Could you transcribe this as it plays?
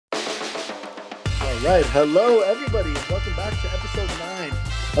All right. Hello, everybody, and welcome back to episode 9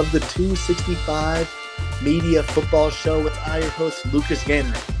 of the 265 Media Football Show with I, your host, Lucas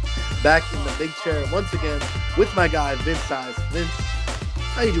Gaynor. Back in the big chair once again with my guy, Vince Size. Vince,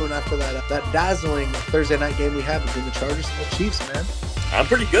 how you doing after that dazzling Thursday night game we had between the Chargers and the Chiefs, man? I'm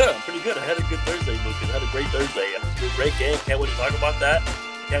pretty good. I had a good Thursday, Lucas. I had a great Thursday. It was a great game. Can't wait to talk about that.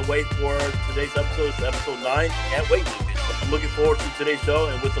 Can't wait for today's episode. It's episode 9. Can't wait, Lucas. I'm looking forward to today's show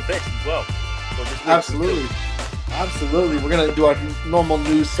and with some picks as well. Absolutely. We're going to do our normal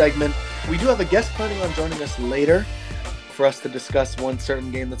news segment. We do have a guest planning on joining us later for us to discuss one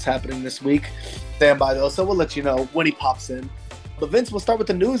certain game that's happening this week. Stand by, though, so we'll let you know when he pops in. But, Vince, we'll start with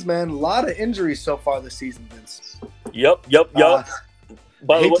the news, man. A lot of injuries so far this season, Vince. Yep.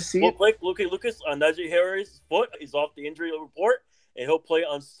 By the way, Lucas, Najee Harris' foot is off the injury report, and he'll play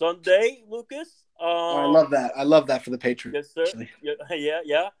on Sunday, Lucas. I love that. I love that for the Patriots. Yes, sir.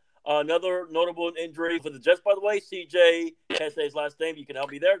 Yeah. Another notable injury for the Jets, by the way. CJ, can't say his last name. You can help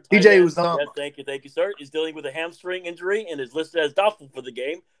me there. CJ was on. Yes, thank you, sir. Is dealing with a hamstring injury and is listed as doubtful for the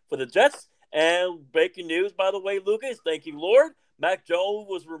game for the Jets. And breaking news, by the way, Lucas, thank you, Lord. Mac Jones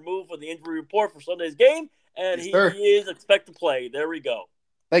was removed from the injury report for Sunday's game, and he is expected to play. There we go.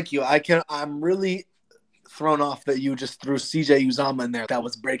 Thank you. I'm really thrown off that you just threw CJ Uzomah in there. That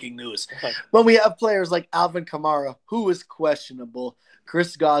was breaking news. When we have players like Alvin Kamara, who is questionable,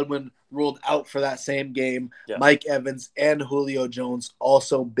 Chris Godwin ruled out for that same game, Mike Evans and Julio Jones,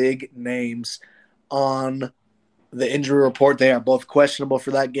 also big names on the injury report. They are both questionable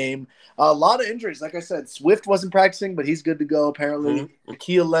for that game. A lot of injuries. Like I said, Swift wasn't practicing, but he's good to go, apparently.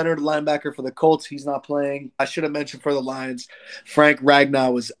 Akeel Leonard, linebacker for the Colts, he's not playing. I should have mentioned for the Lions, Frank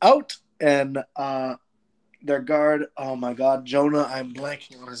Ragnow was out, and their guard, oh my God, Jonah, I'm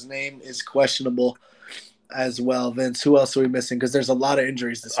blanking on his name, is questionable as well. Vince, who else are we missing? Because there's a lot of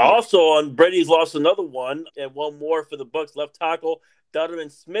injuries this week. Also, Brady's lost another one, and one more for the Bucs left tackle. Donovan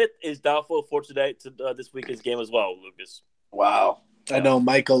Smith is doubtful for this weekend's game as well, Lucas. Wow. I know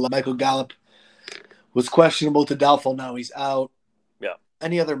Michael Gallup was questionable to doubtful. Now he's out. Yeah.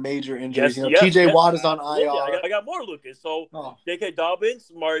 Any other major injuries? TJ Watt is on IR. I got more, Lucas. So, J.K.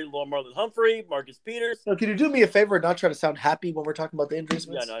 Dobbins, Marlon Humphrey, Marcus Peters. So can you do me a favor and not try to sound happy when we're talking about the injuries?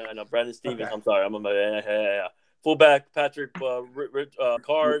 Yeah, I know. Brandon Stevens. Okay. I'm sorry. Fullback Patrick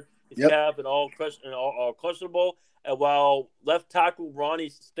Card, calf, and all questionable. And while left tackle Ronnie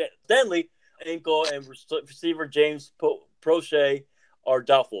Stanley, ankle, and receiver James Prochet are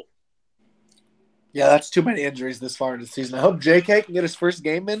doubtful. Yeah, that's too many injuries this far in the season. I hope JK can get his first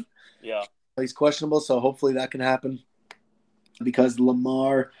game in. Yeah. He's questionable, so hopefully that can happen because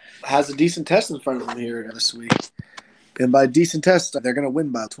Lamar has a decent test in front of him here this week. And by decent test, they're going to win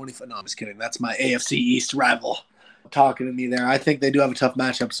by 25. No, I'm just kidding. That's my AFC East rival talking to me there. I think they do have a tough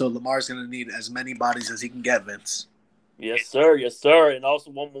matchup, so Lamar's going to need as many bodies as he can get, Vince. Yes, sir. And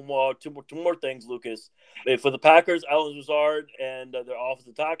also two more things, Lucas. For the Packers, Alan Lazard and their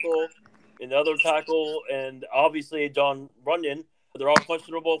offensive tackle, and the other tackle, and obviously John Runyon, they're all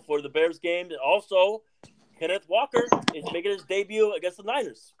questionable for the Bears game. And also, Kenneth Walker is making his debut against the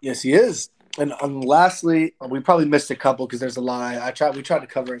Niners. Yes, he is. And lastly, we probably missed a couple because there's a lot. We tried to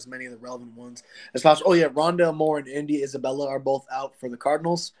cover as many of the relevant ones as possible. Oh, yeah, Rondale Moore and Indy Isabella are both out for the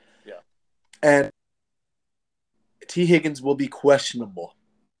Cardinals. Yeah. And T. Higgins will be questionable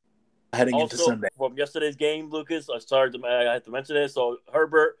heading into Sunday. From yesterday's game, Lucas, I had to mention it. So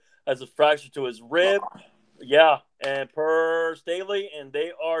Herbert has a fracture to his rib. Yeah, and per Staley, and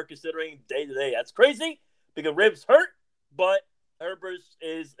they are considering day-to-day. That's crazy because ribs hurt, but Herbert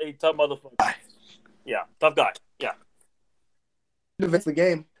is a tough motherfucker. Yeah, tough guy. Yeah. Vince, the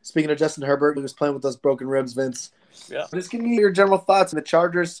game. Speaking of Justin Herbert, who was playing with those broken ribs, Vince. Yeah. Just give me your general thoughts. The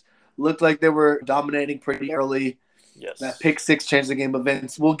Chargers looked like they were dominating pretty early. Yes. That pick six changed the game, but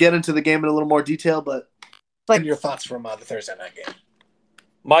Vince, we'll get into the game in a little more detail, but your thoughts from the Thursday night game.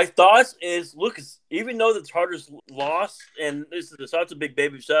 My thoughts is, Lucas, even though the Chargers lost, and this is such a big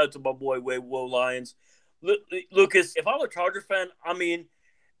baby shout out to my boy Will Lions. Lucas, if I'm a Charger fan, I mean,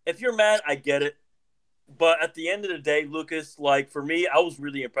 if you're mad, I get it. But at the end of the day, Lucas, for me, I was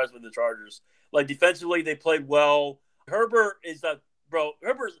really impressed with the Chargers. Defensively, they played well. Herbert is that, bro.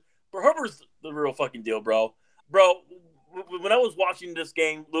 Herbert's the real fucking deal, bro. Bro, when I was watching this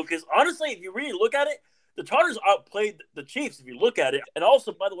game, Lucas, honestly, if you really look at it, the Chargers outplayed the Chiefs, if you look at it. And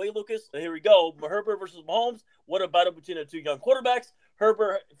also, by the way, Lucas, here we go. Herbert versus Mahomes. What a battle between the two young quarterbacks.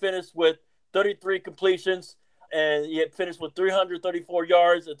 Herbert finished with 33 completions, and he had finished with 334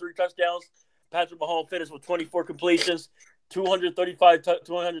 yards and 3 touchdowns. Patrick Mahomes finished with 24 completions, 235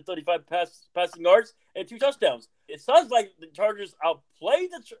 passing yards, and 2 touchdowns. It sounds like the Chargers outplayed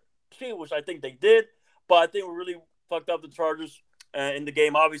cheat, which I think they did. But I think we really fucked up the Chargers in the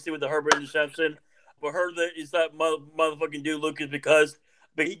game, obviously, with the Herbert interception. But is that motherfucking dude, Lucas,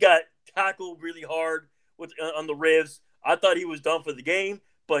 but he got tackled really hard on the ribs. I thought he was done for the game,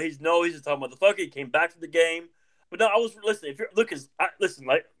 but he's a tough motherfucker. He came back to the game. But no, I was listening. If you're Lucas, listen,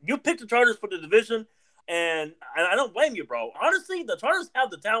 like you picked the Chargers for the division, and I don't blame you, bro. Honestly, the Chargers have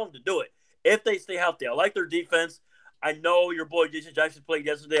the talent to do it if they stay healthy. I like their defense. I know your boy Jason Jackson played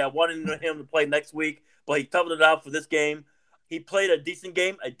yesterday. I wanted him to play next week, but he toughed it out for this game. He played a decent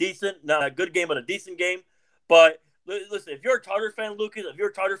game, not a good game, but a decent game. But listen, if you're a Chargers fan, Lucas, if you're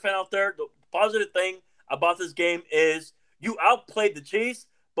a Chargers fan out there, the positive thing about this game is you outplayed the Chiefs,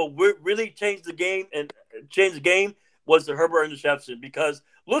 but what really changed the game was the Herbert interception because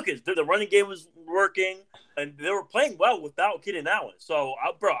Lucas, the running game was working and they were playing well without Keenan Allen. So,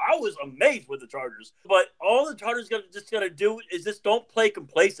 I was amazed with the Chargers. But all the Chargers got to do is just don't play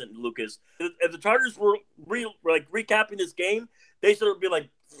complacent, Lucas. If the Chargers were recapping this game, they should be like,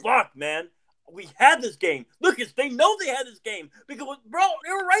 "Fuck, man, we had this game." Lucas, they know they had this game because, bro,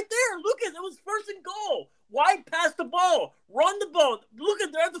 they were right there. Lucas, it was first and goal. Why pass the ball? Run the ball. Look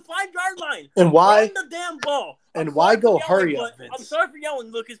at they're at the 5-yard line. And why run the damn ball? And why go hurry up? I'm sorry for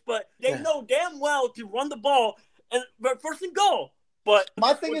yelling, Lucas, but they know damn well to run the ball but first and goal. But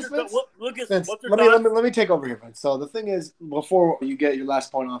my thing is, Vince, Lucas, Vince, let me take over here, Vince. So the thing is, before you get your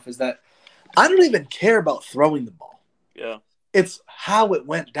last point off, is that I don't even care about throwing the ball. Yeah, it's how it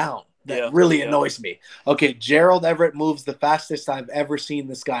went down that really annoys me. Okay, Gerald Everett moves the fastest I've ever seen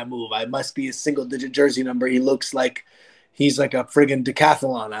this guy move. I must be a single-digit jersey number. He looks like he's like a friggin'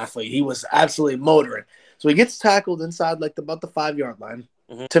 decathlon athlete. He was absolutely motoring. So he gets tackled inside about the 5-yard line.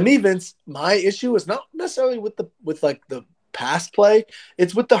 Mm-hmm. To me, Vince, my issue is not necessarily with the pass play.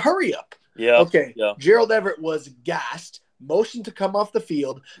 It's with the hurry up. Yeah. Okay. Yeah. Gerald Everett was gassed, motioned to come off the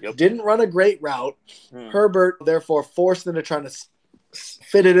field, didn't run a great route. Herbert, therefore, forced into trying to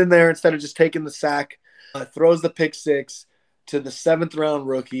fit it in there instead of just taking the sack, throws the pick six to the 7th round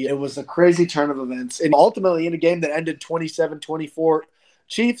rookie. It was a crazy turn of events. And ultimately, in a game that ended 27-24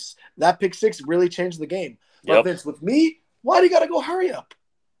 Chiefs, that pick six really changed the game. But Vince, with me, why do you got to go hurry up?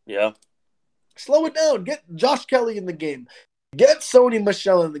 Yeah. Slow it down. Get Josh Kelly in the game. Get Sony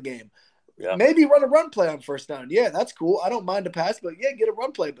Michel in the game. Yeah. Maybe run a run play on first down. Yeah, that's cool. I don't mind a pass, but get a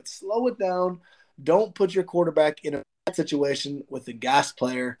run play. But slow it down. Don't put your quarterback in a situation with a gas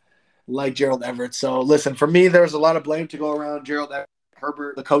player like Gerald Everett. So, listen, for me, there's a lot of blame to go around Gerald Everett.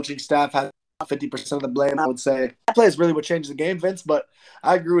 Herbert, the coaching staff had 50% of the blame, I would say. That play is really what changed the game, Vince, but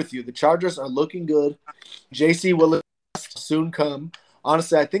I agree with you. The Chargers are looking good. JC will soon come.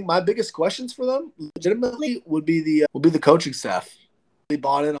 Honestly, I think my biggest questions for them legitimately would be the coaching staff. He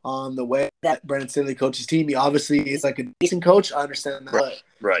bought in on the way that Brandon Staley coaches team. He obviously is like a decent coach. I understand that. But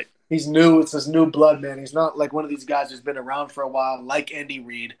right. He's new. It's his new blood, man. He's not like one of these guys who's been around for a while, like Andy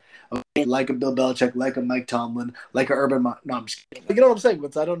Reid, like a Bill Belichick, like a Mike Tomlin, like a Urban. No, I'm just kidding. You know what I'm saying?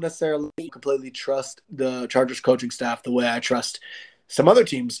 But I don't necessarily completely trust the Chargers coaching staff the way I trust some other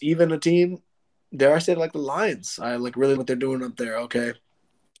teams, even a team, dare I say, like the Lions. I like really what they're doing up there. Okay.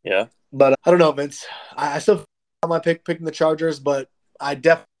 Yeah. But I don't know, Vince. I still feel my picking the Chargers, but I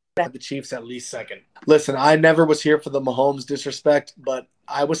definitely had the Chiefs at least second. Listen, I never was here for the Mahomes disrespect, but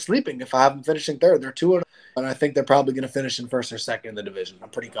I was sleeping if I have them finishing third. They're 2-0, and I think they're probably going to finish in first or second in the division. I'm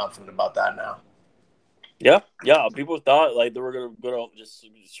pretty confident about that now. Yeah. People thought like they were going to just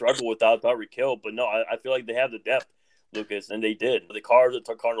struggle without Tyreek Hill, but no, I feel like they have the depth, Lucas, and they did. The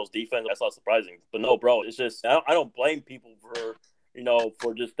Cardinals defense, that's not surprising. But no, bro, it's just I don't blame people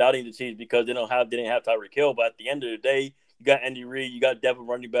for just doubting the Chiefs because they didn't have Tyreek Hill. But at the end of the day, you got Andy Reid, you got depth of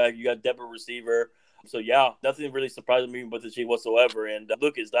running back, you got depth of receiver. So, nothing really surprised me with the Chiefs whatsoever. And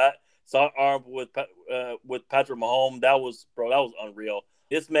Lucas, that arm with Patrick Mahomes, that was unreal.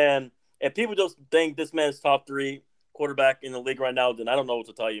 This man, if people just think this man is top 3 quarterback in the league right now, then I don't know what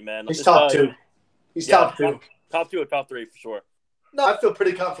to tell you, man. He's top 2. He's top 2. Top 2 or top 3 for sure. No, I feel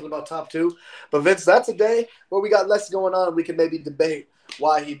pretty confident about top 2. But, Vince, that's a day where we got less going on. We can maybe debate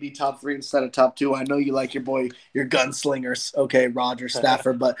why he'd be top 3 instead of top 2. I know you like your gunslingers, okay, Roger,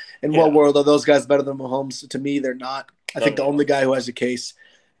 Stafford, but in what world are those guys better than Mahomes? To me, they're not. I think the only guy who has a case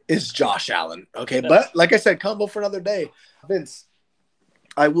is Josh Allen, okay? But like I said, combo for another day. Vince,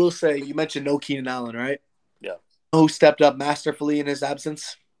 I will say, you mentioned no Keenan Allen, right? Yeah. Who stepped up masterfully in his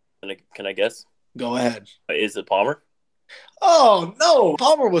absence? Can I guess? Go ahead. Is it Palmer? Oh, no.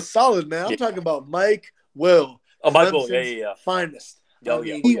 Palmer was solid, man. I'm talking about Mike Will. Oh, Mike Will, yeah. Finest. I Oh,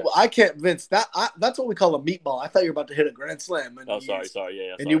 yeah. mean, Oh, yeah. I can't, Vince. That's what we call a meatball. I thought you were about to hit a grand slam. And Oh, sorry.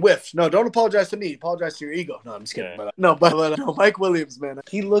 Yeah, and sorry. you whiffed. No, don't apologize to me. Apologize to your ego. No, I'm just kidding. Yeah. But no, Mike Williams, man,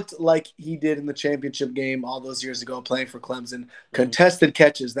 he looked like he did in the championship game all those years ago, playing for Clemson. Contested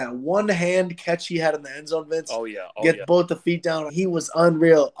catches, that one hand catch he had in the end zone, Vince. Oh, yeah. Get both the feet down. He was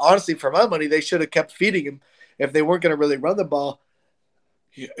unreal. Honestly, for my money, they should have kept feeding him if they weren't going to really run the ball.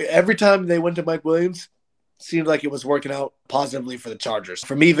 Every time they went to Mike Williams, seemed like it was working out positively for the Chargers.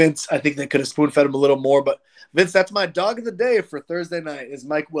 For me, Vince, I think they could have spoon-fed him a little more. But, Vince, that's my dog of the day for Thursday night is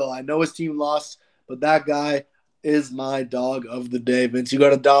Mike Will. I know his team lost, but that guy is my dog of the day. Vince, you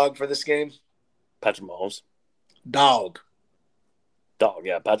got a dog for this game? Patrick Mahomes. Dog,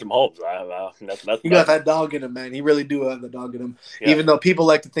 yeah. Patrick Mahomes. You got that dog in him, man. He really do have the dog in him. Yeah. Even though people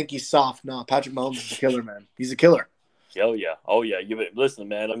like to think he's soft. No, Patrick Mahomes is a killer, man. He's a killer. Oh, yeah. Listen,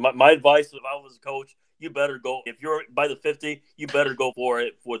 man, my advice if I was a coach, you better go. If you're by the 50, you better go for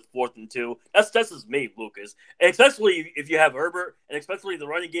it for 4th and 2. That's just me, Lucas. And especially if you have Herbert, and especially the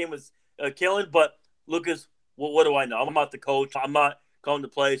running game is killing. But, Lucas, what do I know? I'm not the coach. I'm not calling the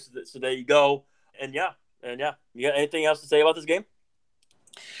plays. So there you go. And, yeah. You got anything else to say about this game?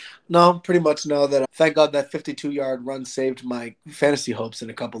 No, pretty much know that. Thank God that 52-yard run saved my fantasy hopes in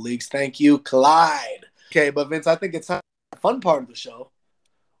a couple leagues. Thank you, Clyde. Okay, but Vince, I think it's the fun part of the show.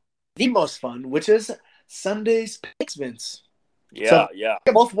 The most fun, which is Sunday's picks, Vince. Yeah.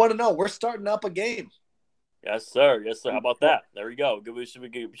 We both want to know. We're starting up a game. Yes, sir. How about that? There we go. Vince,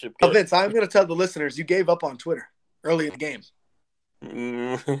 I'm going to tell the listeners you gave up on Twitter early in the game.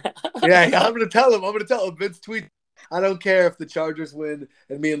 Yeah, I'm going to tell them. Vince tweet. I don't care if the Chargers win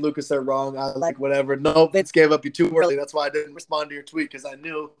and me and Lucas are wrong. I like whatever. No, Vince gave up you too early. That's why I didn't respond to your tweet because I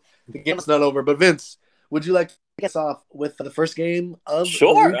knew the game was not over. But Vince, would you like to kick us off with the first game of the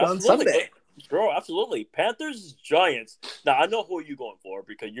week on Sunday? Sure, absolutely. Panthers, Giants. Now, I know who you're going for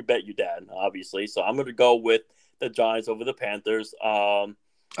because you bet your dad, obviously. So I'm going to go with the Giants over the Panthers. Okay.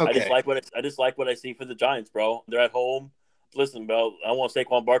 I just like what I see for the Giants, bro. They're at home. Listen, bro, I want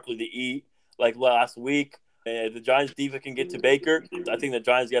Saquon Barkley to eat like last week. And the Giants defense can get to Baker. I think the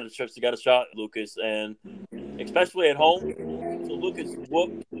Giants got a shot, Lucas, and especially at home. So, Lucas,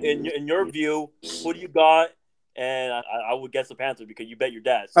 what in your view, who do you got? And I would guess the Panthers because you bet your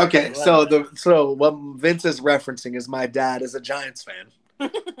dad. So what Vince is referencing is my dad is a Giants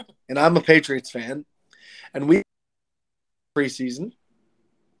fan, and I'm a Patriots fan, and we preseason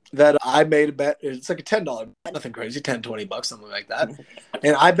that I made a bet. It's like a $10 bet, nothing crazy, $10-$20, something like that.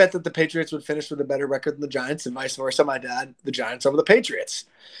 And I bet that the Patriots would finish with a better record than the Giants, and vice versa. My dad, the Giants over the Patriots.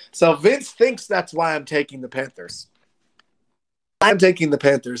 So Vince thinks that's why I'm taking the Panthers. I'm taking the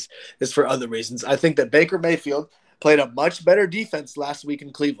Panthers is for other reasons. I think that Baker Mayfield played a much better defense last week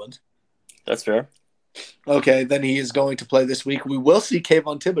in Cleveland. That's fair. Okay, then he is going to play this week. We will see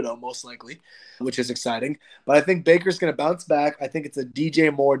Kayvon Thibodeau most likely, which is exciting. But I think Baker's going to bounce back. I think it's a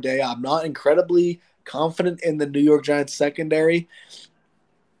DJ Moore day. I'm not incredibly confident in the New York Giants secondary.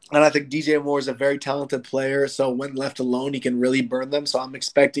 And I think DJ Moore is a very talented player. So when left alone, he can really burn them. So I'm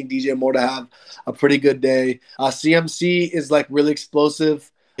expecting DJ Moore to have a pretty good day. CMC is like really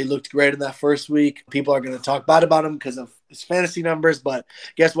explosive. He looked great in that first week. People are going to talk bad about him because of his fantasy numbers. But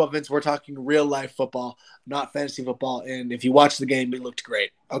guess what, Vince? We're talking real life football, not fantasy football. And if you watch the game, he looked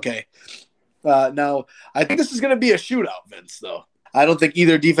great. Okay. Now, I think this is going to be a shootout, Vince, though. I don't think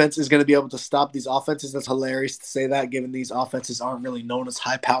either defense is going to be able to stop these offenses. That's hilarious to say that, given these offenses aren't really known as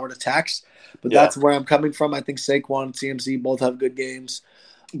high-powered attacks. But that's where I'm coming from. I think Saquon and CMC both have good games.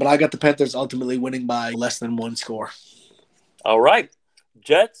 But I got the Panthers ultimately winning by less than one score. All right.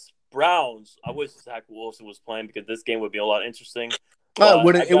 Jets, Browns. I wish Zach Wilson was playing because this game would be a lot interesting.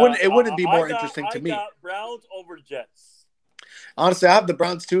 It wouldn't be more interesting to me. I got Browns over Jets. Honestly, I have the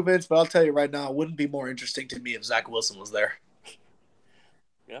Browns too, Vince, but I'll tell you right now, it wouldn't be more interesting to me if Zach Wilson was there.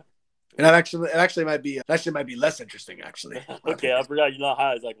 Yeah. And it actually might be less interesting, actually. Okay, I forgot you're not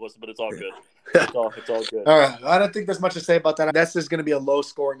high as Zach Wilson, but it's all good. It's all good. All right. I don't think there's much to say about that. That's just going to be a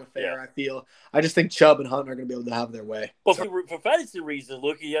low-scoring affair, I feel. I just think Chubb and Hunt are going to be able to have their way. But for fantasy reasons,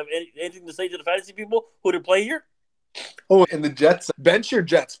 look, you have anything to say to the fantasy people who to play here? Oh, and the Jets. Bench your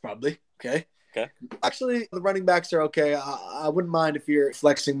Jets, probably. Okay. Okay. Actually, the running backs are okay. I wouldn't mind if you're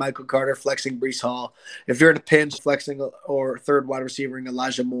flexing Michael Carter, flexing Breece Hall. If you're in a pinch, flexing or third wide receiver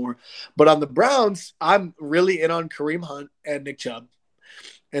Elijah Moore. But on the Browns, I'm really in on Kareem Hunt and Nick Chubb.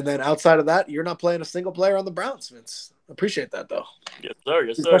 And then outside of that, you're not playing a single player on the Browns, Vince. Appreciate that, though. Yes, sir.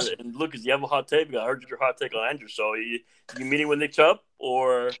 Yes, sir. And Lucas, you have a hot take. I heard your hot take on Andrew. So you meeting with Nick Chubb?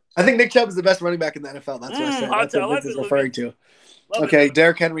 Or I think Nick Chubb is the best running back in the NFL. That's what I said. That's what Vince is referring to. Okay,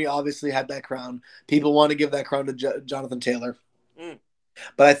 Derrick Henry obviously had that crown. People want to give that crown to Jonathan Taylor.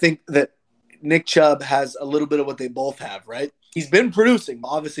 But I think that Nick Chubb has a little bit of what they both have, right? He's been producing,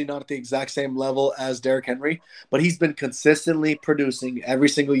 obviously not at the exact same level as Derrick Henry, but he's been consistently producing every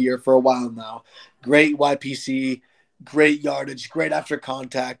single year for a while now. Great YPC, great yardage, great after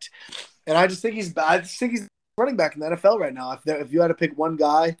contact. And I just think he's running back in the NFL right now. If you had to pick one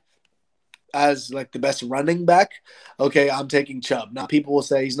guy as like the best running back, okay, I'm taking Chubb. Now people will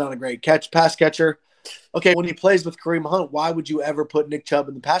say he's not a great pass catcher. Okay, when he plays with Kareem Hunt, why would you ever put Nick Chubb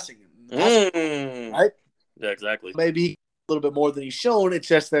in the passing right? Yeah, exactly. Maybe a little bit more than he's shown. It's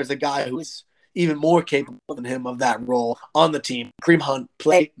just there's a guy who's even more capable than him of that role on the team. Kareem Hunt,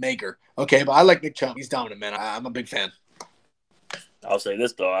 playmaker. Okay, but I like Nick Chubb. He's dominant, man. I'm a big fan. I'll say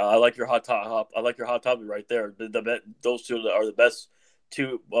this though, I like your hot top. I like your hot topic right there. Those two are the best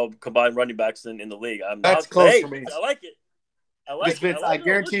two combined running backs in the league. That's close for me. I like it. I like Vince, it. I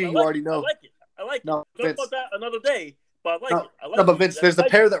guarantee you already know. I like it. I like no, it. Talk about that another day, but I like it. I like no, but Vince, there's a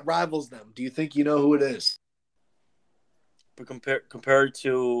pair that rivals them. Do you think you know who it is? But compared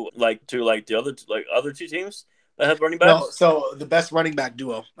to the other two teams that have running backs? No, so the best running back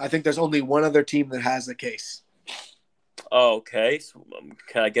duo. I think there's only one other team that has a case. Oh, okay. So,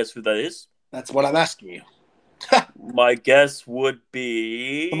 can I guess who that is? That's what I'm asking you. My guess would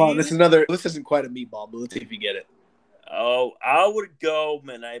be. Come on, this isn't quite a meatball, but let's see if you get it. Oh, I would go,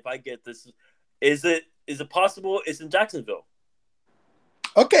 man. If I get this, is it possible? It's in Jacksonville.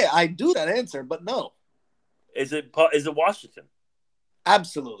 Okay, I do that answer, but no. Is it Washington?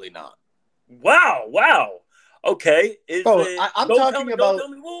 Absolutely not. Wow. Okay. I'm talking about. Don't tell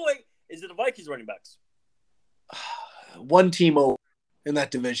me. Wait. Is it the Vikings running backs? One team over in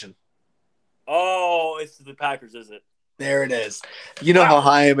that division. Oh, it's the Packers, is it? There it is. You know how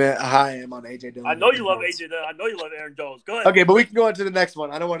high I am on AJ Dillon. I know you love AJ Dillon. I know you love Aaron Jones. Go ahead. Okay, but we can go on to the next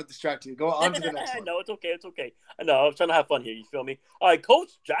one. I don't want to distract you. Go on to the next one. No, it's okay. I know. I'm trying to have fun here. You feel me? All right,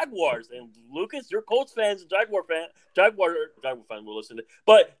 Colts, Jaguars, and Lucas, you're Colts fans and Jaguar fans will listen to,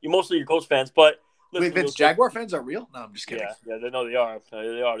 but you're mostly your Colts fans. But listen, wait, Vince, Jaguar fans are real? No, I'm just kidding. Yeah, they know they are.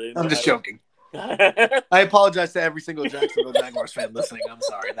 I'm just joking. I apologize to every single Jacksonville Jaguars fan listening. I'm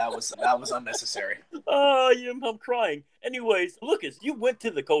sorry. That was unnecessary. I'm crying. Anyways, Lucas, you went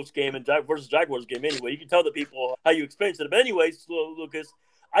to the Colts game and versus Jaguars game anyway. You can tell the people how you experienced it. But anyways, Lucas,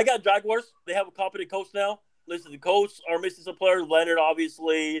 I got Jaguars. They have a competent coach now. Listen, the Colts are missing some players. Leonard,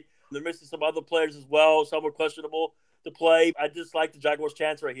 obviously. They're missing some other players as well. Some are questionable to play. I just like the Jaguars'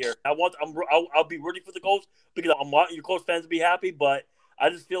 chance right here. I'll be rooting for the Colts because I want your Colts fans to be happy, but I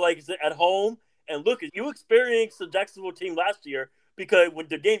just feel like it's at home. And look, you experienced the Jacksonville team last year because when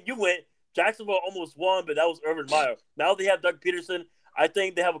the game you went, Jacksonville almost won, but that was Urban Meyer. Now they have Doug Peterson. I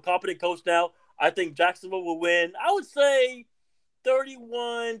think they have a competent coach now. I think Jacksonville will win. I would say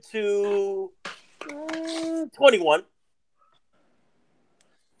 31-21.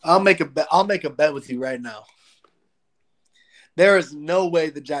 I'll make a bet with you right now. There is no way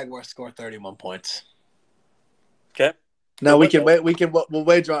the Jaguars score 31 points. Okay. No, we'll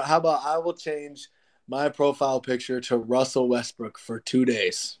wager on. How about I will change my profile picture to Russell Westbrook for 2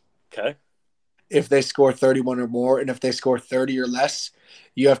 days. Okay. If they score 31 or more, and if they score 30 or less,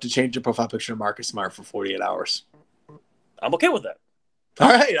 you have to change your profile picture to Marcus Smart for 48 hours. I'm okay with that. All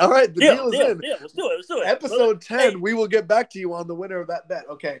right. The deal is in. Yeah, let's do it. Episode 10, we will get back to you on the winner of that bet.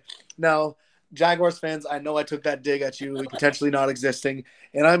 Okay. Now, Jaguars fans, I know I took that dig at you, potentially not existing,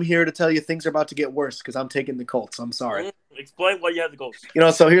 and I'm here to tell you things are about to get worse because I'm taking the Colts. I'm sorry. Explain why you have the Colts.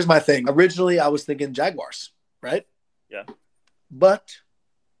 So here's my thing. Originally, I was thinking Jaguars, right? Yeah. But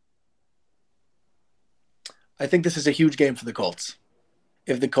I think this is a huge game for the Colts.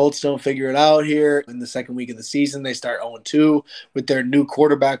 If the Colts don't figure it out here in the second week of the season, they start 0-2 with their new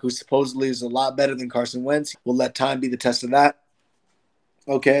quarterback who supposedly is a lot better than Carson Wentz. We'll let time be the test of that.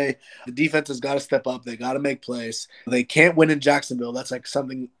 Okay, the defense has got to step up. They got to make plays. They can't win in Jacksonville. That's like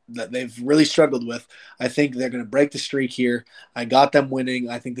something that they've really struggled with. I think they're going to break the streak here. I got them winning.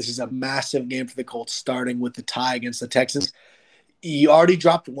 I think this is a massive game for the Colts, starting with the tie against the Texans. You already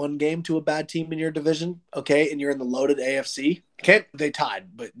dropped one game to a bad team in your division, okay, and you're in the loaded AFC. They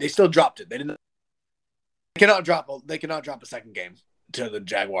tied, but they still dropped it. They cannot drop a second game to the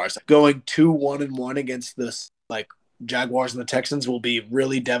Jaguars. Going 2-1-1 against this Jaguars and the Texans will be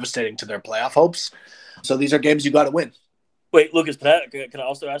really devastating to their playoff hopes. So these are games you got to win. Wait, Lucas, can I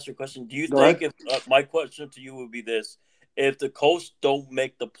also ask you a question? Do you think my question to you would be this: if the Colts don't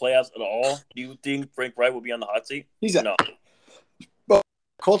make the playoffs at all, do you think Frank Wright will be on the hot seat? No. Well,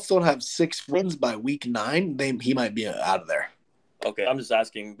 Colts don't have 6 wins by week 9. He might be out of there. Okay, I'm just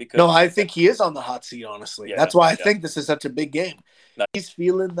asking because. No, I think he is on the hot seat. Honestly, that's why I think this is such a big game. He's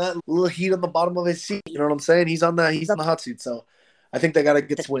feeling that little heat on the bottom of his seat. You know what I'm saying? He's on the hot seat. So I think they got to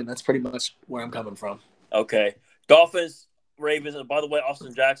get this win. That's pretty much where I'm coming from. Okay. Dolphins, Ravens. And by the way,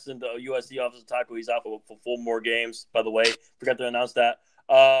 Austin Jackson, the USC offensive tackle, he's out for 4 more games, by the way. Forgot to announce that.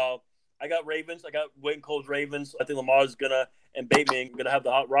 I got Ravens. I got Wayne Cole's Ravens. I think Lamar's going to, and Bateman, going to have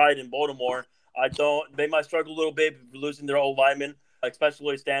the hot ride in Baltimore. They might struggle a little bit losing their old lineman,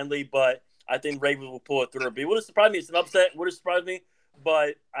 especially Stanley, but I think Ravens will pull it through. It wouldn't surprise me. It's an upset. Wouldn't surprise me.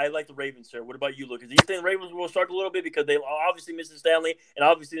 But I like the Ravens here. What about you, Lucas? Do you think the Ravens will struggle a little bit because they obviously missed Stanley and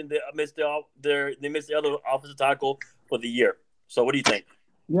obviously they missed the other offensive tackle for the year? So what do you think?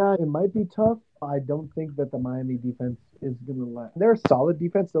 Yeah, it might be tough. I don't think that the Miami defense is going to let. They're a solid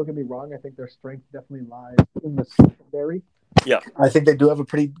defense. Don't get me wrong. I think their strength definitely lies in the secondary. Yeah, I think they do have a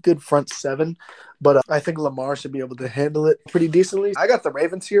pretty good front seven, but I think Lamar should be able to handle it pretty decently. I got the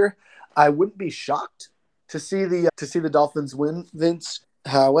Ravens here. I wouldn't be shocked to see the Dolphins win, Vince.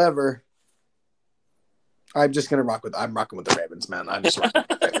 However, I'm just gonna I'm rocking with the Ravens, man. I'm just rocking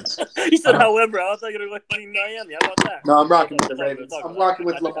with the Ravens. He said, however, I was thinking of Miami. How about that? No, I'm rocking with the Ravens. I'm rocking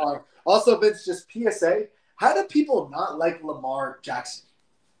with Lamar. Also, Vince, just PSA. How do people not like Lamar Jackson?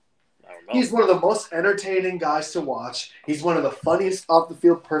 I don't know. He's one of the most entertaining guys to watch. He's one of the funniest off the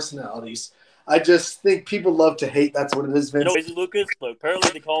field personalities. I just think people love to hate. That's what it is, Vince. Crazy Lucas, but apparently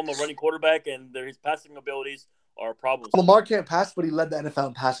they call him a running quarterback, and his passing abilities are problems. Lamar can't pass, but he led the NFL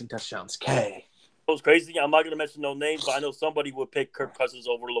in passing touchdowns. K. It was crazy. I'm not going to mention no names, but I know somebody would pick Kirk Cousins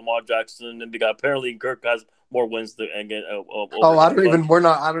over Lamar Jackson, and because apparently Kirk has more wins than again. We're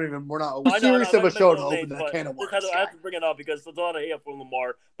not serious of a show to open that can of worms. I have to bring it up because there's a lot of hate from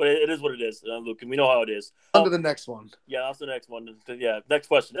Lamar, but it is what it is. Luke, we know how it is. On to the next one. Yeah, that's the next one. Yeah, next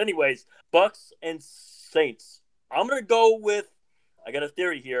question. Anyways, Bucks and Saints. I'm going to go with. I got a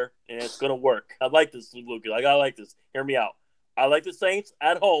theory here, and it's going to work. I like this, Luke. I gotta like this. Hear me out. I like the Saints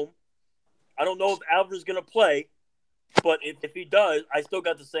at home. I don't know if Alvin's going to play, but if he does, I still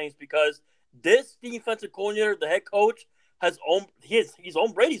got the Saints because this defensive coordinator, the head coach, he's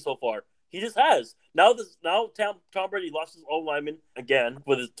owned Brady so far. He just has. Now Tom Brady lost his old lineman again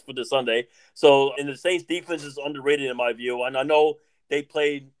for the Sunday. So, and the Saints defense is underrated in my view. And I know they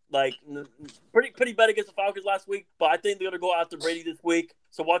played like pretty bad against the Falcons last week, but I think they're going to go after Brady this week.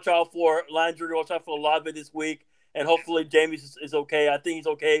 So watch out for Landry, watch out for Olave this week, and hopefully James is okay. I think he's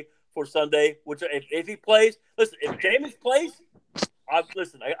okay for Sunday, which if he plays, listen, if James plays, I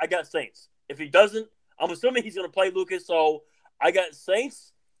got Saints. If he doesn't, I'm assuming he's going to play Lucas, so I got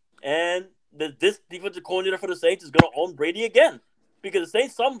Saints, and this defensive coordinator for the Saints is going to own Brady again because the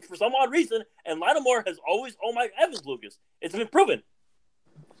Saints, for some odd reason, and Lattimore has always owned Mike Evans, Lucas. It's been proven.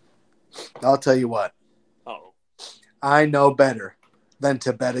 I'll tell you what. Oh, I know better than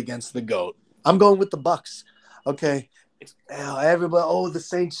to bet against the GOAT. I'm going with the Bucks. Okay. Everybody, the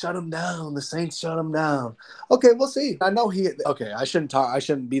Saints shut him down. The Saints shut him down. Okay, we'll see. I know I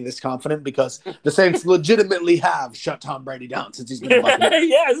shouldn't be this confident because the Saints legitimately have shut Tom Brady down since he's been Buccaneer.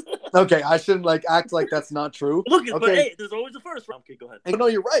 Yes. Okay, I shouldn't act like that's not true. Look, okay. But hey, there's always a first round. Okay, go ahead. No,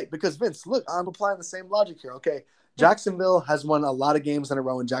 you're right because Vince, look, I'm applying the same logic here. Okay, Jacksonville has won a lot of games in a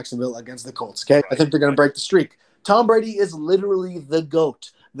row in Jacksonville against the Colts. Okay, I think they're going to break the streak. Tom Brady is literally the GOAT,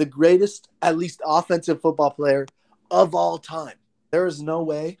 the greatest, at least offensive football player of all time. There is no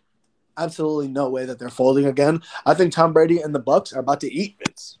way, absolutely no way that they're folding again. I think Tom Brady and the Bucks are about to eat,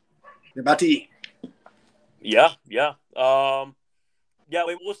 Vince. They're about to eat. Yeah.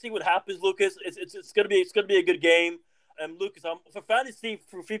 We'll see what happens, Lucas. It's gonna be a good game. And Lucas, for fantasy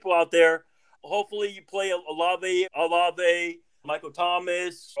for people out there, hopefully you play Olave, Michael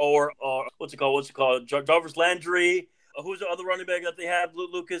Thomas, or what's it called? Jarvis Landry. Who's the other running back that they have,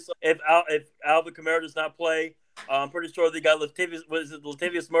 Lucas? If Alvin Kamara does not play, I'm pretty sure they got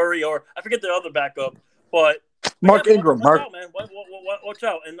Latavius Murray, or I forget the other backup. But Mark Ingram. Watch out, man. Watch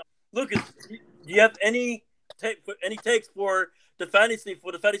out. And Lucas, do you have any takes for the fantasy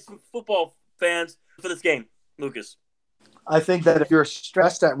football fans for this game, Lucas? I think that if you're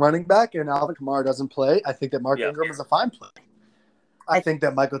stressed at running back and Alvin Kamara doesn't play, I think that Mark Ingram is a fine play. I think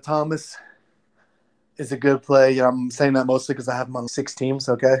that Michael Thomas is a good play. I'm saying that mostly because I have him on 6 teams,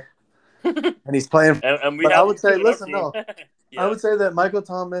 okay? And he's playing. But I would say, I would say that Michael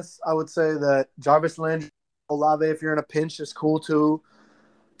Thomas, I would say that Jarvis Landry, Olave, if you're in a pinch, is cool too.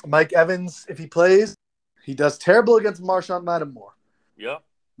 Mike Evans, if he plays, he does terrible against Marshawn Lattimore. Yeah.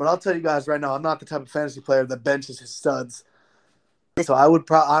 But I'll tell you guys right now, I'm not the type of fantasy player that benches his studs. So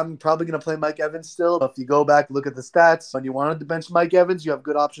I'm probably going to play Mike Evans still. If you go back, look at the stats, when you wanted to bench Mike Evans, you have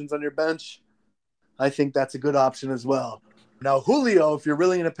good options on your bench. I think that's a good option as well. Now, Julio, if you're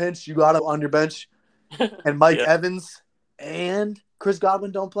really in a pinch, you got him on your bench. And Mike Evans and Chris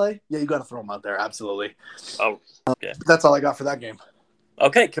Godwin don't play, yeah, you got to throw him out there. Absolutely. Oh, okay. That's all I got for that game.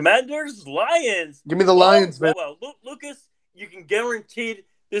 Okay, Commanders, Lions. Give me the Lions, man. Well, Lucas, you can guarantee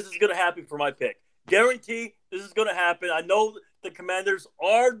this is going to happen for my pick. Guarantee this is going to happen. I know the Commanders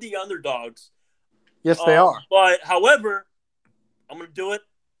are the underdogs. Yes, they are. But, however, I'm going to do it.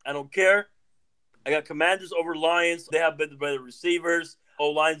 I don't care. I got Commanders over Lions. They have better receivers.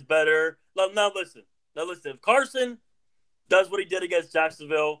 O-line's better. Now, listen. If Carson does what he did against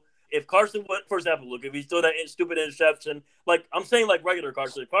Jacksonville, if Carson went, for example, look, if he's still that stupid interception, like I'm saying, like regular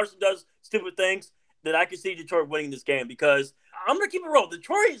Carson, if Carson does stupid things, then I can see Detroit winning this game because I'm gonna keep it real.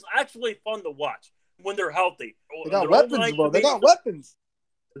 Detroit is actually fun to watch when they're healthy. They got weapons, bro. They got weapons.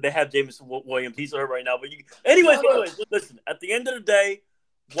 They have Jameson Williams. He's hurt right now. But anyways, listen. At the end of the day,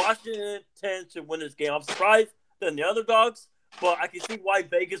 Washington tends to win this game. I'm surprised than the underdogs, but I can see why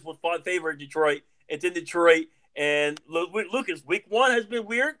Vegas would favor Detroit. It's in Detroit. And Lucas, week 1 has been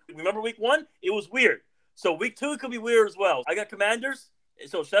weird. Remember week 1? It was weird. So week 2 could be weird as well. I got Commanders.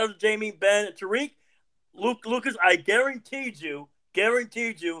 So shout out to Jamie, Ben, and Tariq. Lucas, I guaranteed you,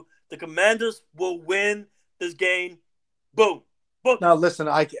 the Commanders will win this game. Boom. Boom. Now listen,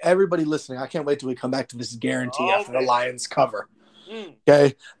 everybody listening, I can't wait till we come back to this guarantee after the Lions cover.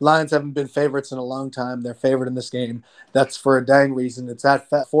 Okay, Lions haven't been favorites in a long time. They're favored in this game. That's for a dang reason. It's at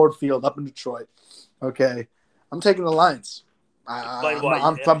Ford Field up in Detroit. Okay. I'm taking the Lions.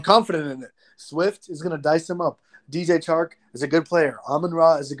 I'm confident in it. Swift is going to dice him up. DJ Chark is a good player.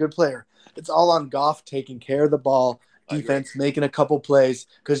 Amon-Ra is a good player. It's all on Goff taking care of the ball, defense making a couple plays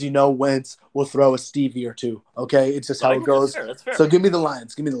because Wentz will throw a Stevie or two. Okay, it's just how it goes. That's fair. So give me the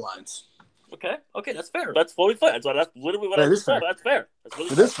Lions. Okay, that's fair. That's fully fair. That's literally what I said. That's fair. That's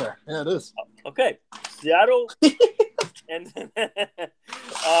really fair. It is fair. Yeah, it is. Okay, Seattle. And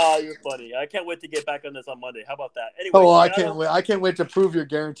you're funny. I can't wait to get back on this on Monday. How about that? Anyway, I can't wait. I can't wait to prove your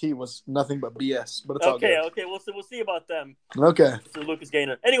guarantee was nothing but BS. But it's all good. Okay. We'll see about them. Okay. So Lucas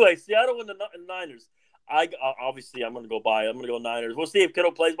Gaynor. Anyway, Seattle and the Niners. Obviously I'm going to go Niners. We'll see if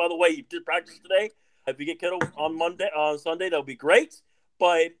Kittle plays. By the way, he did practice today. If we get Kittle on Sunday, that'll be great.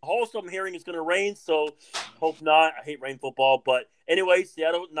 But also I'm hearing it's going to rain, so hope not. I hate rain football. But anyway,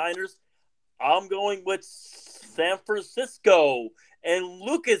 Seattle Niners. I'm going with San Francisco. And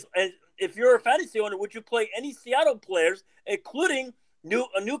Lucas, and if you're a fantasy owner, would you play any Seattle players, including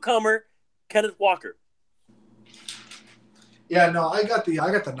a newcomer, Kenneth Walker? Yeah, no, I got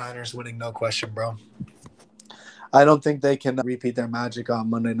the Niners winning, no question, bro. I don't think they can repeat their magic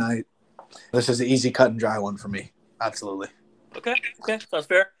on Monday night. This is an easy cut and dry one for me. Absolutely. Okay, sounds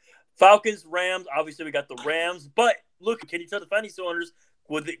fair. Falcons, Rams. Obviously, we got the Rams. But look, can you tell the fantasy owners?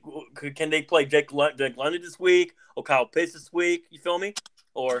 Can they play Jake London this week or Kyle Pitts this week? You feel me?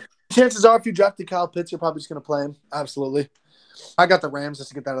 Or chances are, if you drafted Kyle Pitts, you're probably just going to play him. Absolutely. I got the Rams just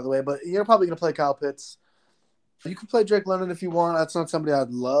to get that out of the way, but you're probably going to play Kyle Pitts. You can play Drake London if you want. That's not somebody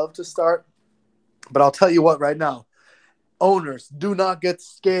I'd love to start. But I'll tell you what, right now, owners, do not get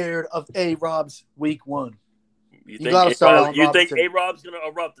scared of A-Rob's week 1. You got to start. You think A-Rob's going to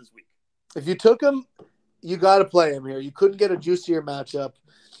erupt this week? If you took him, you got to play him here. You couldn't get a juicier matchup.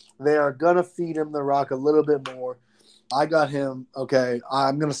 They are going to feed him the rock a little bit more. I got him. Okay,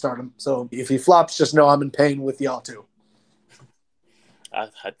 I'm going to start him. So if he flops, just know I'm in pain with y'all too.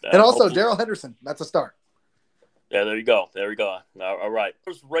 And also, Darrell Henderson. That's a start. Yeah, there you go. All right.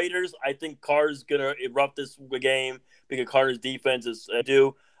 First, Raiders, I think Carr's going to erupt this game because Carter's defense is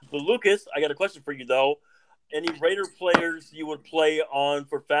due. But Lucas, I got a question for you, though. Any Raider players you would play on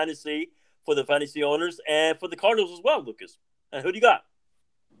for fantasy, for the fantasy owners, and for the Cardinals as well, Lucas? And who do you got?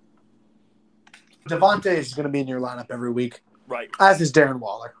 Devontae is going to be in your lineup every week. Right. As is Darren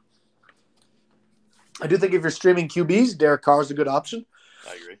Waller. I do think if you're streaming QBs, Derek Carr is a good option.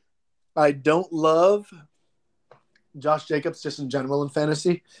 I agree. I don't love Josh Jacobs just in general in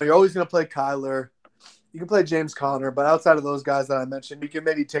fantasy. You're always going to play Kyler. You can play James Conner, but outside of those guys that I mentioned, you can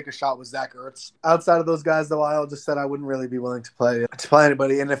maybe take a shot with Zach Ertz. Outside of those guys, though, I just said I wouldn't really be willing to play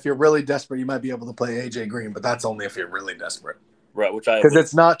anybody. And if you're really desperate, you might be able to play AJ Green, but that's only if you're really desperate. Right, because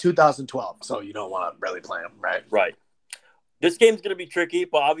it's not 2012, so you don't want to really play him, right? Right. This game's going to be tricky,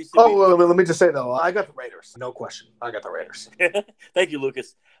 but obviously... let me just say, though, I got the Raiders. No question. I got the Raiders. Thank you,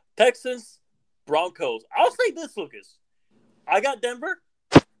 Lucas. Texans, Broncos. I'll say this, Lucas. I got Denver.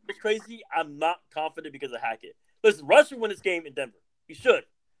 It's crazy. I'm not confident because of Hackett. Listen, Russ should win this game in Denver. He should.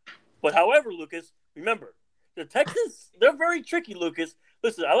 But however, Lucas, remember, the Texans, they're very tricky, Lucas.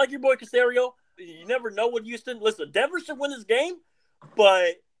 Listen, I like your boy Casario. You never know what Houston. Listen, Denver should win this game,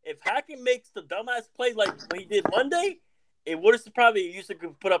 but if Hackett makes the dumbass play like he did Monday, it would have probably Houston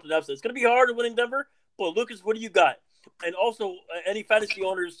could put up an upset. It's going to be hard to win in Denver, but Lucas, what do you got? And also, any fantasy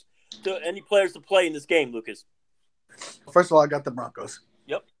owners, any players to play in this game, Lucas? First of all, I got the Broncos.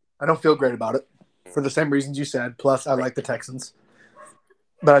 Yep. I don't feel great about it for the same reasons you said. Plus, I like the Texans.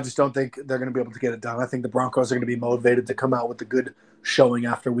 But I just don't think they're going to be able to get it done. I think the Broncos are going to be motivated to come out with a good showing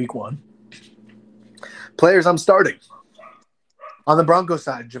after week 1. Players I'm starting. On the Broncos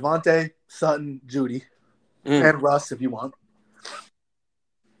side, Javonte, Sutton, Judy, and Russ if you want.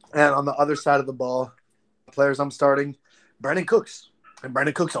 And on the other side of the ball, players I'm starting, Brandon Cooks, and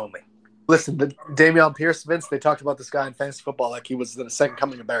Brandon Cooks only. Listen, the Dameon Pierce, Vince, they talked about this guy in fantasy football like he was the second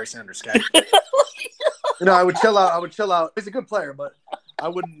coming of Barry Sanders guy. I would chill out. He's a good player, but I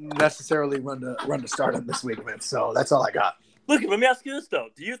wouldn't necessarily run to start him this week, Vince. So that's all I got. Look, let me ask you this, though.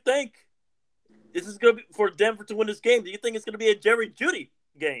 Do you think this is going to be for Denver to win this game? Do you think it's going to be a Jerry Jeudy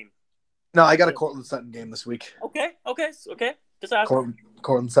game? No, I got a Cortland Sutton game this week. Okay. Just ask.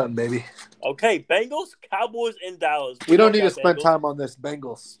 Cortland Sutton, baby. Okay, Bengals, Cowboys in Dallas. We don't need to spend time on this.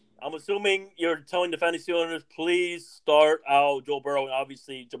 Bengals. I'm assuming you're telling the fantasy owners, please start out Joe Burrow and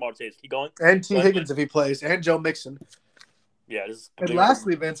obviously Jamar Chase. Keep going. And T. Higgins if he plays, and Joe Mixon. Yeah. This is and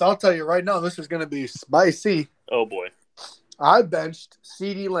lastly, Vince, I'll tell you right now, this is going to be spicy. Oh, boy. I benched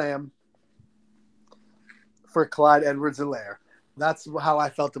CeeDee Lamb for Clyde Edwards-Helaire. That's how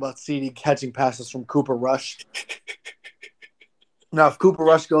I felt about CeeDee catching passes from Cooper Rush. Now, if Cooper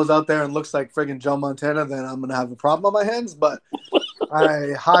Rush goes out there and looks like friggin' Joe Montana, then I'm going to have a problem on my hands, but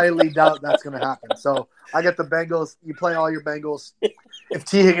I highly doubt that's going to happen. So I get the Bengals. You play all your Bengals. If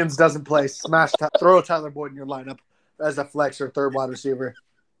T. Higgins doesn't play, throw Tyler Boyd in your lineup as a flex or third wide receiver.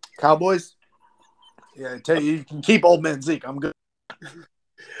 Cowboys, yeah, I tell you can keep old man Zeke. I'm good.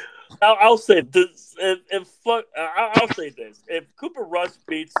 I'll say this. I'll say this. If Cooper Rush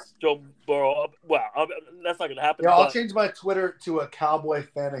beats Joe Burrow, that's not going to happen. Yeah, I'll change my Twitter to a Cowboy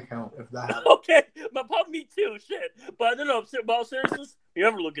fan account if that happens. Okay, me too. Shit, but no. About seriousness, you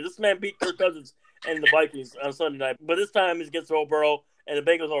ever look at this man beat Kirk Cousins and the Vikings on Sunday night, but this time it's against Joe Burrow and the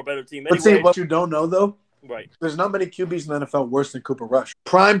Bengals are a better team. But see, what you don't know though. Right. There's not many QBs in the NFL worse than Cooper Rush.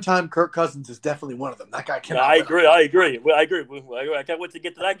 Primetime Kirk Cousins is definitely one of them. That guy cannot. I agree. I can't wait to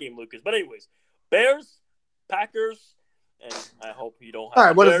get to that game, Lucas. But anyways, Bears, Packers, and I hope you don't have all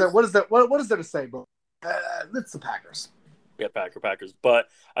right, what Bears. is there to say, bro? It's the Packers. Yeah, Packers. But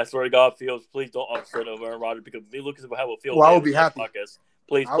I swear to God, Fields, please don't upset over Aaron Rodgers because Lucas will have a field. Well, I will be happy.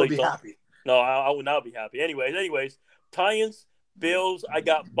 Please don't. Happy. No, I will not be happy. Anyways, Titans, Bills. I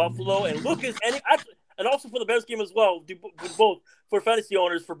got Buffalo and Lucas. And also for the Bears game as well, both for fantasy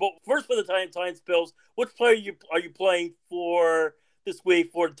owners, for both. First for the Titans, Bills. Which player are you playing for this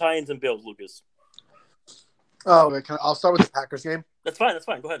week for the Titans and Bills, Lucas? Oh, I'll start with the Packers game. That's fine.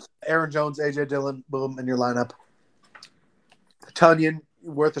 Go ahead. Aaron Jones, AJ Dillon, boom, in your lineup. Tunyon,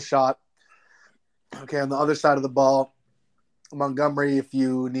 worth a shot. Okay, on the other side of the ball, Montgomery, if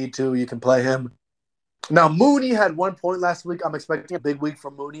you need to, you can play him. Now, Mooney had 1 point last week. I'm expecting a big week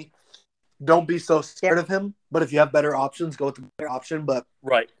from Mooney. Don't be so scared of him. But if you have better options, go with the better option. But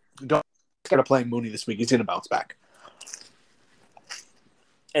right, don't be scared of playing Mooney this week. He's going to bounce back.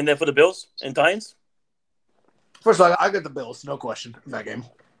 And then for the Bills and Titans? First of all, I got the Bills, no question, in that game.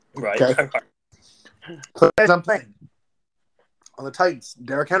 Right. Okay. So as I'm playing on the Titans,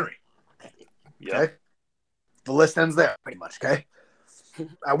 Derrick Henry. Yep. Okay. The list ends there, pretty much. Okay.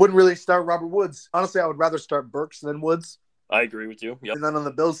 I wouldn't really start Robert Woods. Honestly, I would rather start Burks than Woods. I agree with you. Yep. And then on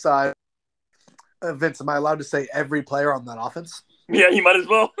the Bills side, Vince, am I allowed to say every player on that offense? Yeah, you might as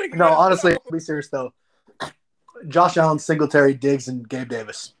well. No, honestly, be serious though. Josh Allen, Singletary, Diggs, and Gabe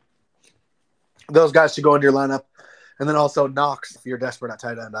Davis. Those guys should go into your lineup. And then also Knox, if you're desperate at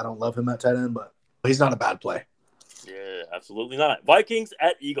tight end. I don't love him at tight end, but he's not a bad play. Yeah, absolutely not. Vikings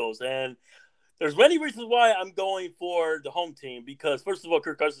at Eagles. And there's many reasons why I'm going for the home team. Because, first of all,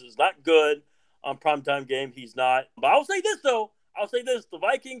 Kirk Cousins is not good on primetime game. He's not. But I'll say this, though. The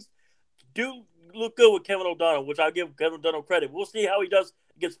Vikings do look good with Kevin O'Donnell, which I'll give Kevin O'Donnell credit. We'll see how he does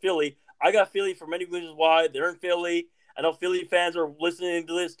against Philly. I got Philly for many reasons why. They're in Philly. I know Philly fans are listening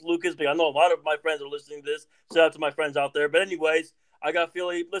to this, Lucas, but I know a lot of my friends are listening to this. Shout out to my friends out there. But anyways, I got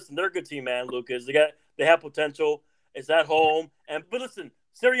Philly. Listen, they're a good team, man, Lucas. They have potential. It's at home. But listen,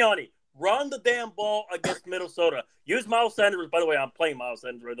 Sirianni, run the damn ball against Minnesota. Use Miles Sanders. By the way, I'm playing Miles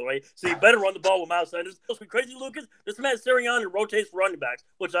Sanders, by the way. So you better run the ball with Miles Sanders. It's crazy, Lucas. This man Sirianni rotates running backs,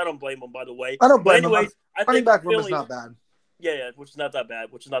 which I don't blame him, by the way. I don't blame him. Running back room is not bad. Yeah, which is not that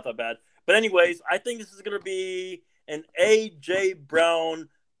bad. But anyways, I think this is going to be an A.J. Brown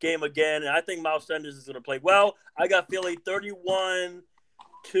game again, and I think Miles Sanders is going to play well. I got Philly 31-27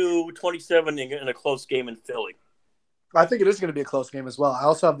 in a close game in Philly. I think it is going to be a close game as well. I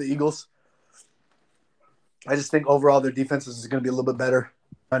also have the Eagles. I just think overall their defense is going to be a little bit better.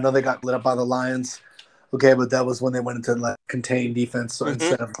 I know they got lit up by the Lions. Okay, but that was when they went into like contained defense. So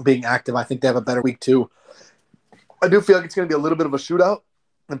instead of being active, I think they have a better week 2. I do feel like it's going to be a little bit of a shootout.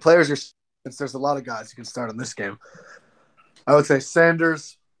 And players there's a lot of guys who can start in this game. I would say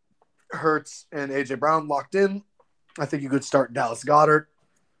Sanders, Hurts, and A.J. Brown locked in. I think you could start Dallas Goedert.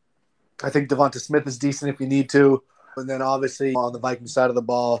 I think Devonta Smith is decent if you need to. And then obviously on the Vikings side of the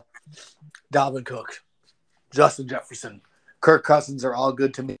ball, Dalvin Cook, Justin Jefferson, Kirk Cousins are all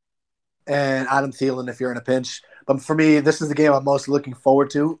good to me. And Adam Thielen if you're in a pinch. But for me, this is the game I'm most looking forward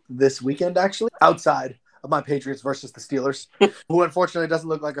to this weekend, actually, outside of my Patriots versus the Steelers, who unfortunately doesn't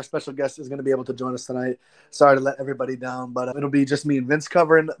look like our special guest is going to be able to join us tonight. Sorry to let everybody down, but it'll be just me and Vince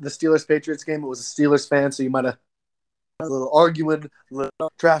covering the Steelers-Patriots game. It was a Steelers fan, so you might have a little arguing, a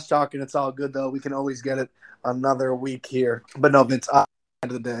little trash talking. It's all good, though. We can always get it another week here. But no, Vince, at the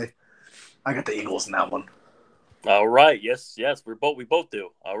end of the day, I got the Eagles in that one. All right. Yes. We both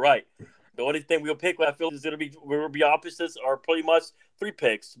do. All right. The only thing we'll pick, I feel, is going to be we'll be opposites are pretty much 3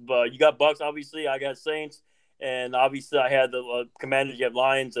 picks. But you got Bucks, obviously. I got Saints, and obviously I had the Commanders. You have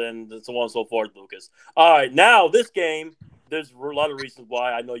Lions, and so on and so forth. Lucas. All right. Now this game, there's a lot of reasons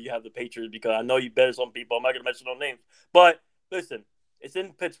why I know you have the Patriots because I know you better some people. I'm not going to mention no names, but listen, it's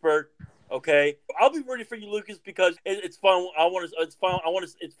in Pittsburgh. Okay, I'll be rooting for you, Lucas, because it's fun. It's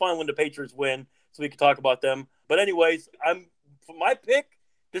fun when the Patriots win, so we can talk about them. But anyways, for my pick.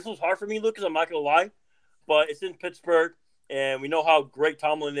 This was hard for me, Lucas. I'm not gonna lie, but it's in Pittsburgh, and we know how great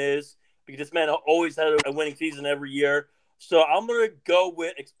Tomlin is because this man always had a winning season every year. So I'm gonna go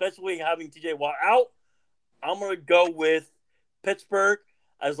with, especially having T.J. Watt out, I'm gonna go with Pittsburgh.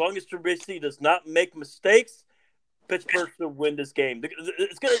 As long as Trubisky does not make mistakes, Pittsburgh should win this game.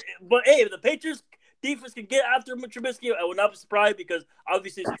 It's gonna, but hey, if the Patriots defense can get after Trubisky, I would not be surprised because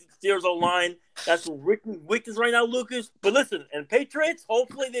obviously Steelers online. That's the weakness right now, Lucas. But listen, and Patriots,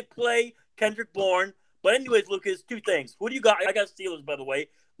 hopefully they play Kendrick Bourne. But anyways, Lucas, 2 things. Who do you got? I got Steelers, by the way.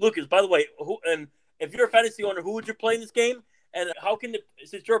 Lucas, by the way, and if you're a fantasy owner, who would you play in this game? And how can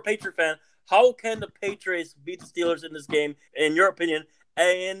since you're a Patriot fan, how can the Patriots beat the Steelers in this game, in your opinion,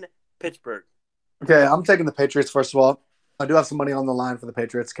 in Pittsburgh? Okay, I'm taking the Patriots first of all. I do have some money on the line for the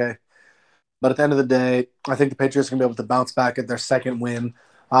Patriots, okay? But at the end of the day, I think the Patriots are going to be able to bounce back at their second win.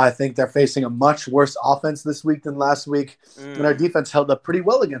 I think they're facing a much worse offense this week than last week. And our defense held up pretty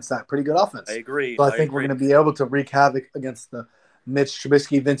well against that pretty good offense. I agree. So I think we're going to be able to wreak havoc against the Mitch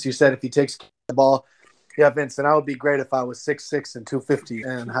Trubisky. Vince, you said if he takes the ball. Yeah, Vince, and I would be great if I was 6'6" and 250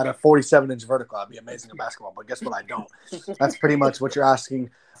 and had a 47-inch vertical. I'd be amazing at basketball. But guess what? I don't. That's pretty much what you're asking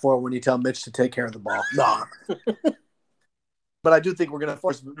for when you tell Mitch to take care of the ball. No. But I do think we're going to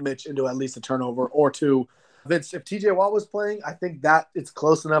force Mitch into at least a turnover or 2. Vince, if TJ Watt was playing, I think that it's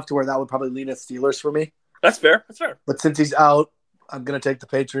close enough to where that would probably lean at Steelers for me. That's fair. But since he's out, I'm going to take the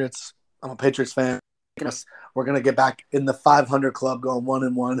Patriots. I'm a Patriots fan. We're going to get back in the 500 club going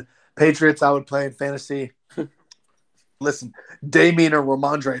 1-1. Patriots, I would play in fantasy. Listen, Damien or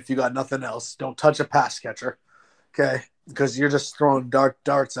Ramondre, if you got nothing else, don't touch a pass catcher. Okay? Because you're just throwing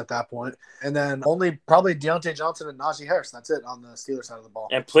darts at that point. And then only probably Deontay Johnson and Najee Harris. That's it on the Steelers side of the ball.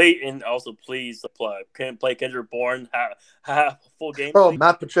 And also please play Kendrick Bourne have a full game. Bro,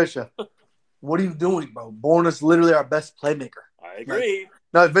 Matt Patricia, what are you doing, bro? Bourne is literally our best playmaker. I agree.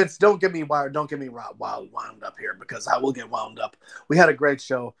 No, Vince, don't get me wound up here because I will get wound up. We had a great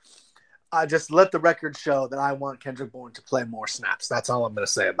show. I just let the record show that I want Kendrick Bourne to play more snaps. That's all I'm going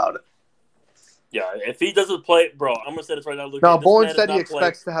to say about it. Yeah, if he doesn't play, bro, I'm going to say this right now, Luke. No, Bourne said he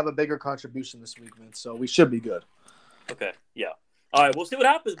expects to have a bigger contribution this week, Vince, so we should be good. Okay, yeah. All right, we'll see what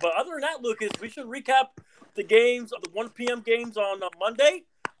happens. But other than that, Lucas, we should recap the games, the 1 p.m. games on Monday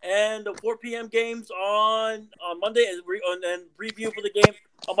and the 4 p.m. games on Monday and preview for the game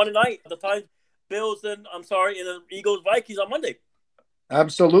on Monday night. The Titans, Bills, and the Eagles, Vikings on Monday.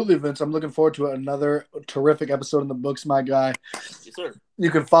 Absolutely, Vince. I'm looking forward to another terrific episode in the books, my guy. Yes, sir.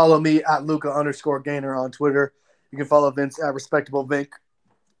 You can follow me at Luca_Gainer on Twitter. You can follow Vince at RespectableVink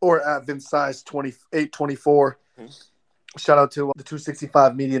or at VinceSize2824. Shout out to the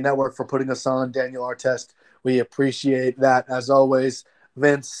 265 Media Network for putting us on, Daniel Artest. We appreciate that as always.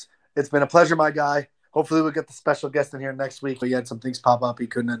 Vince, it's been a pleasure, my guy. Hopefully we'll get the special guest in here next week. He had some things pop up. He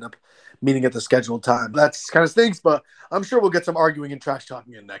couldn't end up meeting at the scheduled time. That's kind of stinks, but I'm sure we'll get some arguing and trash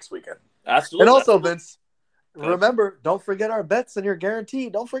talking in next weekend. Absolutely. And also, Vince, remember, don't forget our bets and you're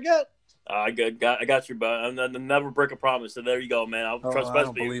guaranteed. Don't forget. I got you, but I'm never break a promise. So there you go, man. I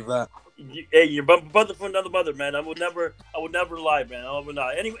don't believe that. Hey, you're brother from another mother, man. I would never lie, man. I would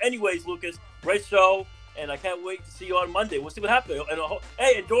not. Anyways, Lucas, great show. And I can't wait to see you on Monday. We'll see what happens. And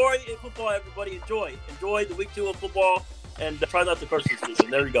hey, enjoy football, everybody. Enjoy the week 2 of football, and try not to curse this season.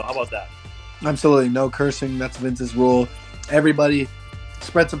 There you go. How about that? Absolutely no cursing. That's Vince's rule. Everybody,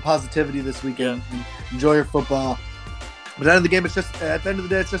 spread some positivity this weekend. Yeah. Enjoy your football. But at the end of the game,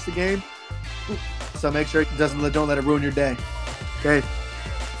 it's just a game. So make sure don't let it ruin your day. Okay.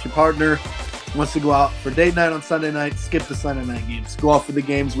 If your partner wants to go out for date night on Sunday night, skip the Sunday night games. Go out for the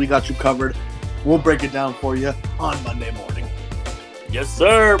games. We got you covered. We'll break it down for you on Monday morning. Yes,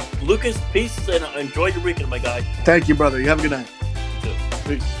 sir. Lucas, peace, and enjoy your weekend, my guy. Thank you, brother. You have a good night. You too.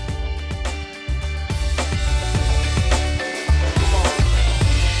 Peace.